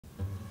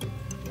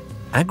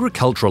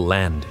Agricultural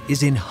land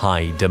is in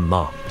high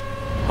demand.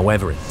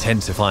 However,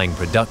 intensifying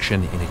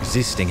production in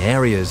existing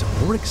areas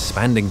or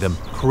expanding them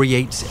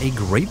creates a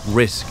great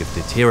risk of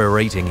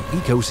deteriorating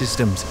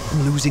ecosystems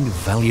and losing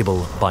valuable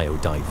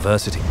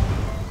biodiversity.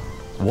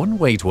 One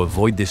way to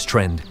avoid this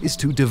trend is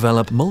to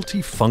develop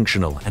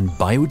multifunctional and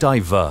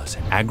biodiverse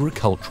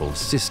agricultural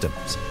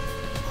systems.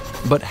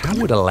 But how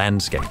would a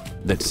landscape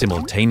that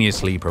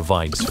simultaneously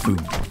provides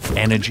food,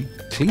 energy,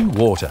 clean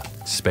water,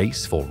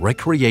 space for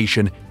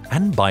recreation,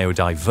 and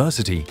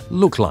biodiversity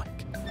look like?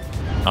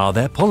 Are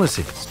there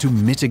policies to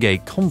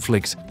mitigate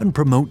conflicts and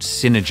promote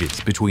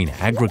synergies between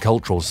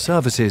agricultural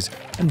services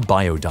and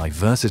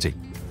biodiversity?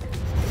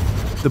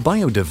 The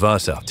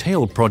BiodivERsA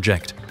TAIL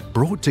project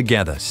brought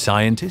together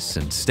scientists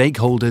and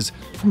stakeholders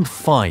from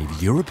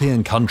 5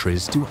 European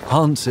countries to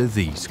answer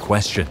these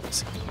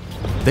questions.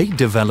 They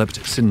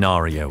developed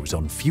scenarios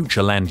on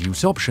future land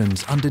use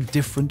options under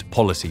different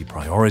policy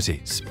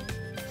priorities.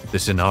 The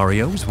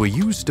scenarios were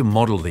used to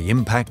model the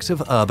impacts of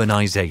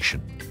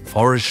urbanization,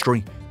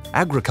 forestry,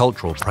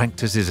 agricultural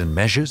practices and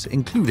measures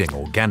including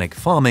organic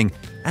farming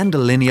and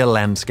linear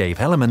landscape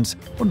elements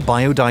on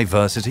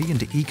biodiversity and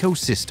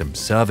ecosystem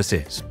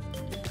services.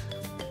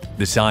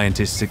 The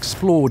scientists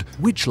explored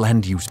which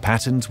land use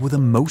patterns were the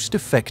most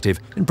effective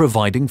in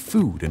providing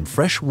food and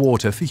fresh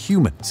water for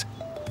humans.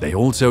 They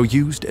also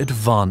used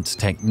advanced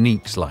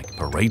techniques like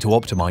Pareto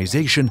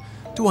optimization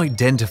to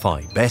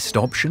identify best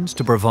options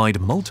to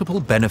provide multiple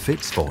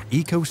benefits for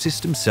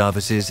ecosystem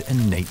services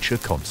and nature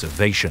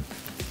conservation.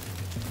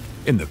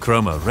 In the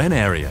Kromme-Ren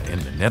area in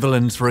the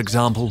Netherlands, for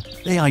example,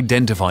 they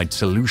identified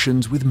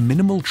solutions with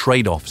minimal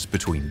trade-offs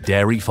between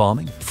dairy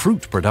farming,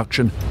 fruit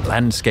production,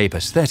 landscape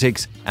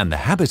aesthetics, and the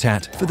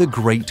habitat for the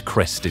great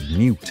crested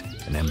newt,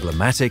 an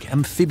emblematic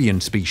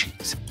amphibian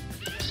species.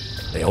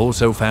 They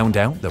also found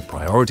out that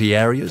priority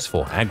areas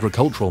for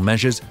agricultural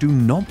measures do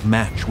not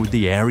match with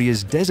the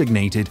areas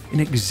designated in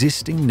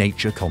existing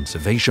nature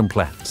conservation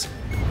plans.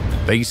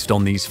 Based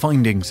on these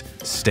findings,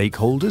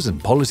 stakeholders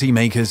and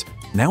policymakers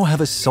now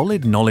have a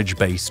solid knowledge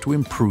base to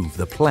improve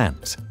the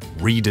plans,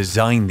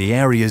 redesign the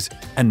areas,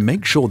 and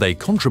make sure they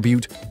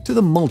contribute to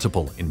the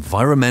multiple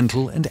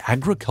environmental and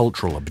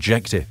agricultural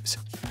objectives.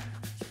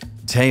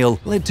 TAIL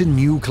led to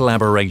new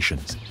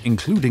collaborations,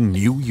 including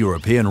new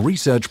European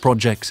research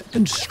projects,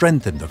 and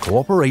strengthened the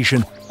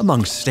cooperation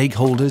among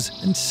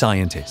stakeholders and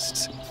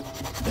scientists.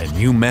 Their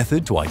new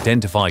method to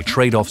identify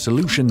trade-off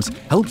solutions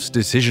helps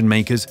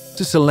decision-makers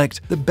to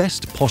select the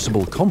best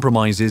possible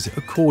compromises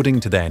according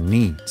to their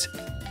needs,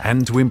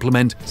 and to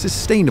implement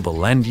sustainable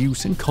land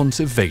use and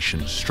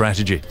conservation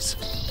strategies.